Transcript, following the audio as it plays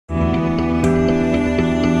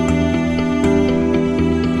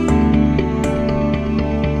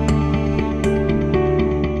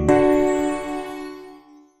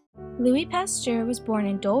Louis Pasteur was born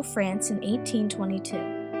in Dole, France in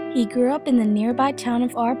 1822. He grew up in the nearby town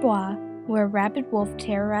of Arbois, where a rabid wolf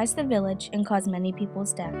terrorized the village and caused many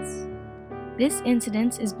people's deaths. This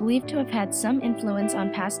incident is believed to have had some influence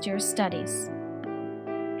on Pasteur's studies.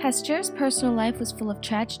 Pasteur's personal life was full of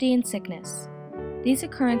tragedy and sickness. These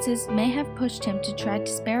occurrences may have pushed him to try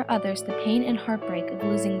to spare others the pain and heartbreak of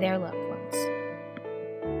losing their loved ones.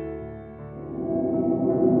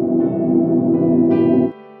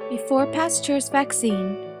 Before Pasteur's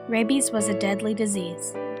vaccine, rabies was a deadly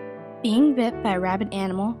disease. Being bit by a rabid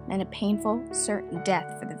animal meant a painful, certain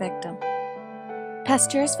death for the victim.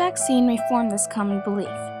 Pasteur's vaccine reformed this common belief.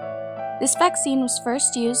 This vaccine was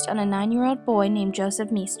first used on a 9-year-old boy named Joseph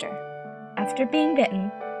Pasteur. After being bitten,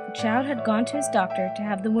 the child had gone to his doctor to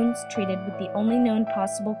have the wounds treated with the only known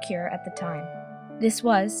possible cure at the time. This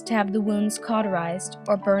was to have the wounds cauterized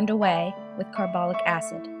or burned away with carbolic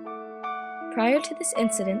acid. Prior to this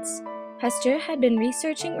incident, Pasteur had been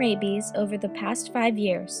researching rabies over the past 5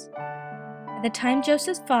 years. At the time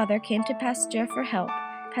Joseph's father came to Pasteur for help,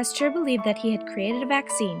 Pasteur believed that he had created a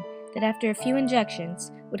vaccine that after a few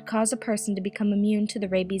injections would cause a person to become immune to the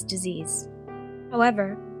rabies disease.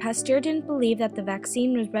 However, Pasteur didn't believe that the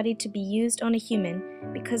vaccine was ready to be used on a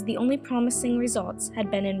human because the only promising results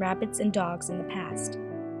had been in rabbits and dogs in the past.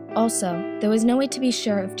 Also, there was no way to be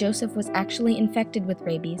sure if Joseph was actually infected with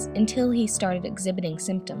rabies until he started exhibiting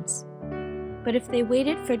symptoms. But if they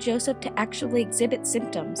waited for Joseph to actually exhibit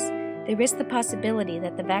symptoms, they risked the possibility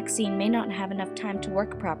that the vaccine may not have enough time to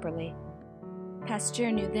work properly.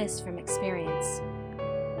 Pasteur knew this from experience.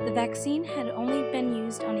 The vaccine had only been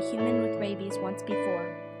used on a human with rabies once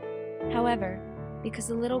before. However, because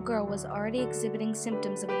the little girl was already exhibiting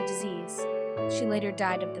symptoms of the disease, she later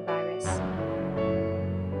died of the virus.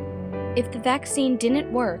 If the vaccine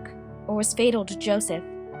didn't work, or was fatal to Joseph,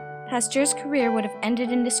 Pasteur's career would have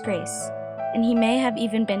ended in disgrace, and he may have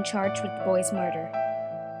even been charged with the boy's murder.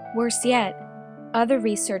 Worse yet, other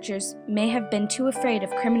researchers may have been too afraid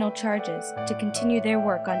of criminal charges to continue their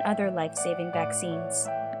work on other life-saving vaccines.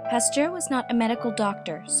 Pasteur was not a medical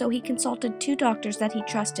doctor, so he consulted 2 doctors that he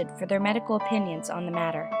trusted for their medical opinions on the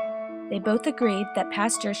matter. They both agreed that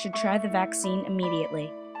Pasteur should try the vaccine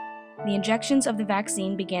immediately. The injections of the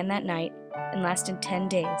vaccine began that night and lasted 10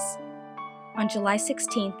 days. On July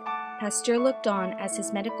 16th, Pasteur looked on as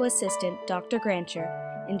his medical assistant, Dr. Grancher,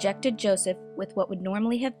 injected Joseph with what would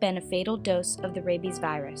normally have been a fatal dose of the rabies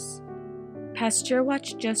virus. Pasteur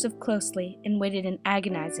watched Joseph closely and waited in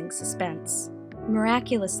agonizing suspense.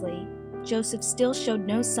 Miraculously, Joseph still showed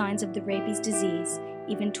no signs of the rabies disease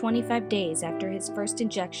even 25 days after his first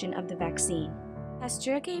injection of the vaccine.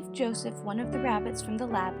 Pasteur gave Joseph one of the rabbits from the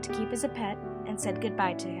lab to keep as a pet and said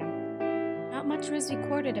goodbye to him. Not much was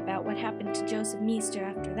recorded about what happened to Joseph Pasteur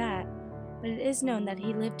after that, but it is known that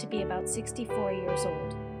he lived to be about 64 years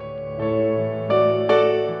old.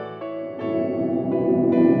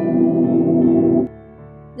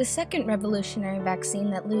 The second revolutionary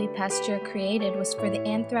vaccine that Louis Pasteur created was for the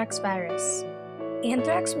anthrax virus.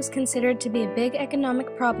 Anthrax was considered to be a big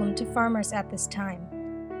economic problem to farmers at this time.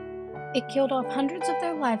 It killed off hundreds of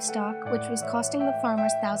their livestock, which was costing the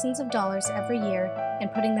farmers thousands of dollars every year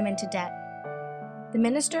and putting them into debt. The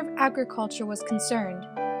Minister of Agriculture was concerned,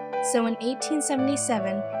 so in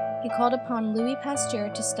 1877 he called upon Louis Pasteur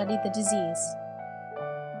to study the disease.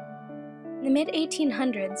 In the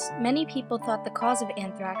mid-1800s, many people thought the cause of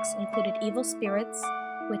anthrax included evil spirits,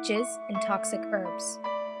 witches, and toxic herbs.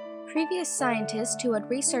 Previous scientists who had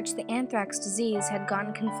researched the anthrax disease had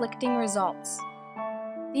gotten conflicting results.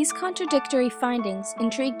 These contradictory findings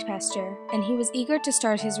intrigued Pasteur, and he was eager to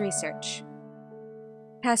start his research.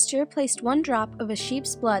 Pasteur placed 1 drop of a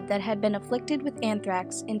sheep's blood that had been afflicted with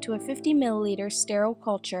anthrax into a 50 milliliter sterile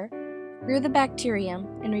culture, grew the bacterium,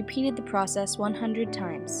 and repeated the process 100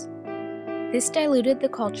 times. This diluted the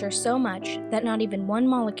culture so much that not even 1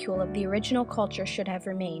 molecule of the original culture should have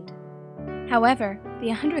remained. However, the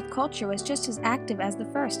 100th culture was just as active as the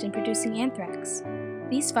first in producing anthrax.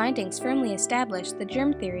 These findings firmly established the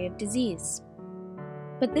germ theory of disease.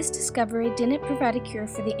 But this discovery didn't provide a cure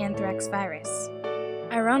for the anthrax virus.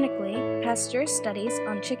 Ironically, Pasteur's studies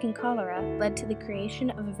on chicken cholera led to the creation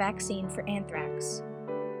of a vaccine for anthrax.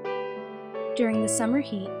 During the summer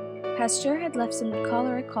heat, Pasteur had left some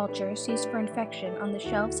cholera cultures used for infection on the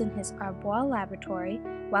shelves in his Arbois laboratory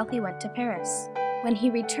while he went to Paris. When he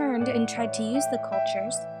returned and tried to use the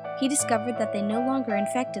cultures, he discovered that they no longer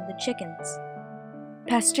infected the chickens.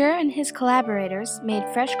 Pasteur and his collaborators made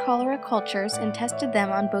fresh cholera cultures and tested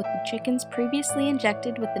them on both the chickens previously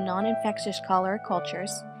injected with the non-infectious cholera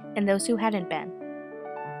cultures and those who hadn't been.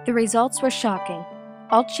 The results were shocking.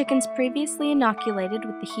 All chickens previously inoculated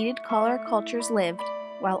with the heated cholera cultures lived,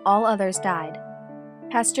 while all others died.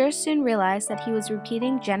 Pasteur soon realized that he was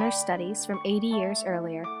repeating Jenner's studies from 80 years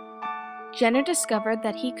earlier. Jenner discovered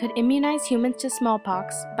that he could immunize humans to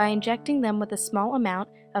smallpox by injecting them with a small amount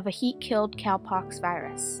of a heat-killed cowpox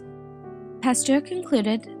virus. Pasteur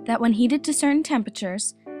concluded that when heated to certain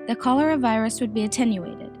temperatures, the cholera virus would be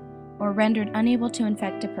attenuated, or rendered unable to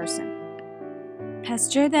infect a person.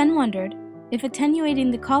 Pasteur then wondered, if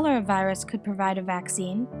attenuating the cholera virus could provide a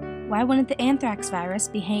vaccine, why wouldn't the anthrax virus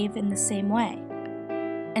behave in the same way?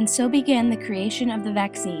 And so began the creation of the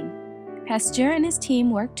vaccine. Pasteur and his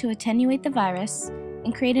team worked to attenuate the virus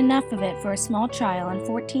and create enough of it for a small trial on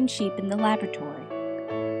 14 sheep in the laboratory.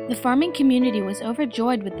 The farming community was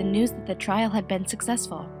overjoyed with the news that the trial had been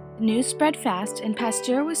successful. The news spread fast, and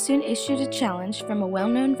Pasteur was soon issued a challenge from a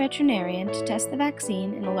well-known veterinarian to test the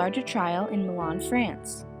vaccine in a larger trial in Milan,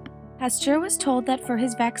 France. Pasteur was told that for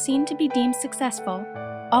his vaccine to be deemed successful,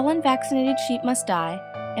 all unvaccinated sheep must die,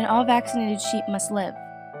 and all vaccinated sheep must live.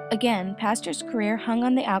 Again, Pasteur's career hung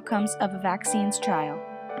on the outcomes of a vaccine's trial.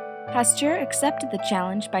 Pasteur accepted the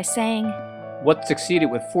challenge by saying, "What succeeded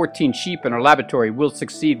with 14 sheep in our laboratory will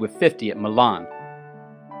succeed with 50 at Milan."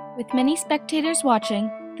 With many spectators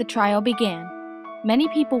watching, the trial began. Many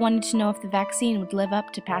people wanted to know if the vaccine would live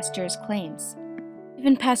up to Pasteur's claims.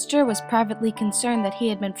 Even Pasteur was privately concerned that he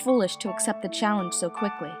had been foolish to accept the challenge so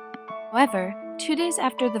quickly. However, 2 days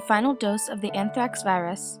after the final dose of the anthrax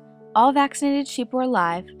virus, all vaccinated sheep were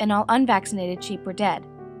alive and all unvaccinated sheep were dead.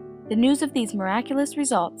 The news of these miraculous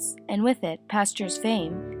results, and with it Pasteur's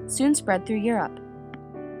fame, soon spread through Europe.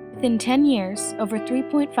 Within 10 years, over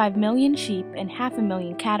 3.5 million sheep and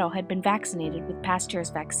 500,000 cattle had been vaccinated with Pasteur's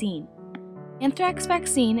vaccine. Anthrax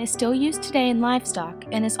vaccine is still used today in livestock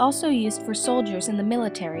and is also used for soldiers in the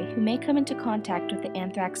military who may come into contact with the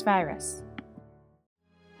anthrax virus.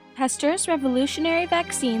 Pasteur's revolutionary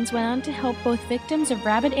vaccines went on to help both victims of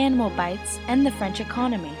rabid animal bites and the French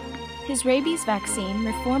economy. His rabies vaccine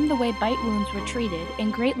reformed the way bite wounds were treated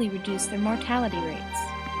and greatly reduced their mortality rates.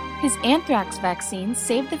 His anthrax vaccine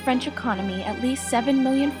saved the French economy at least 7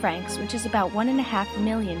 million francs, which is about $1.5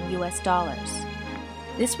 million US.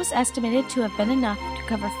 This was estimated to have been enough to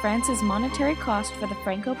cover France's monetary cost for the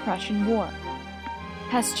Franco-Prussian War.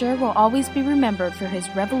 Pasteur will always be remembered for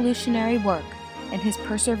his revolutionary work and his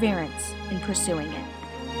perseverance in pursuing it.